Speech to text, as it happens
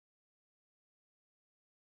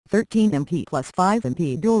13MP plus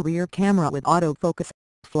 5MP dual rear camera with autofocus,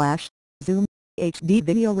 flash, zoom, HD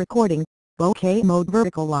video recording, bokeh mode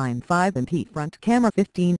vertical line 5MP front camera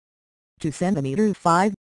 15, 2 cm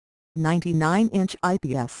 5, 99-inch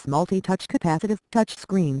IPS multi-touch capacitive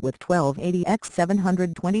touchscreen with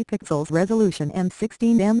 1280x720 pixels resolution and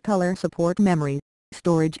 16M color support memory,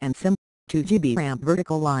 storage and SIM, 2GB RAM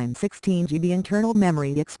vertical line 16GB internal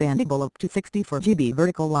memory expandable up to 64GB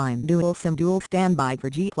vertical line dual SIM dual standby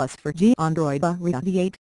 4G plus 4G Android Oreo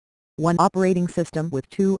 8. 1 operating system with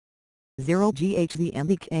 2.0 GHz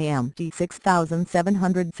MTK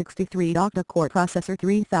MT6763 octa-core processor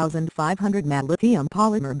 3500 mAh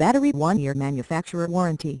lithium-polymer battery 1-year manufacturer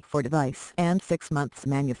warranty for device and 6 months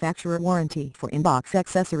manufacturer warranty for in-box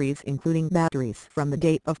accessories including batteries from the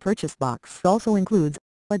date of purchase. Box also includes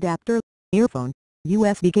adapter, earphone,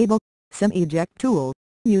 USB cable, SIM eject tool,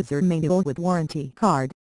 user manual with warranty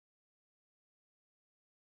card.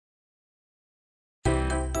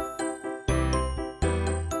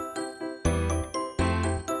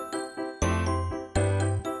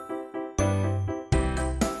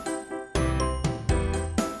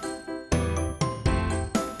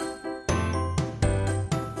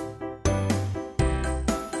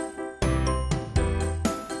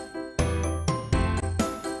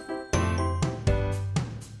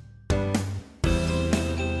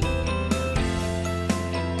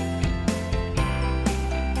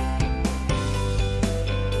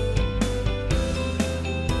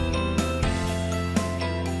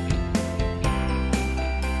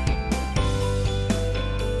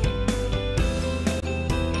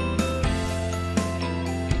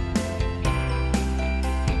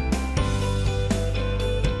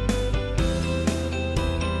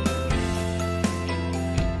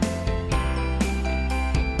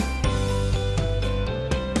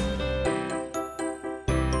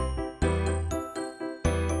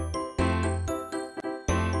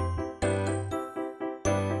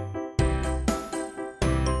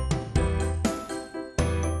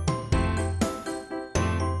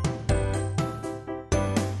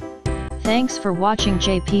 Thanks for watching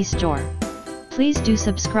JP Store. Please do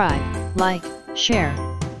subscribe, like, share,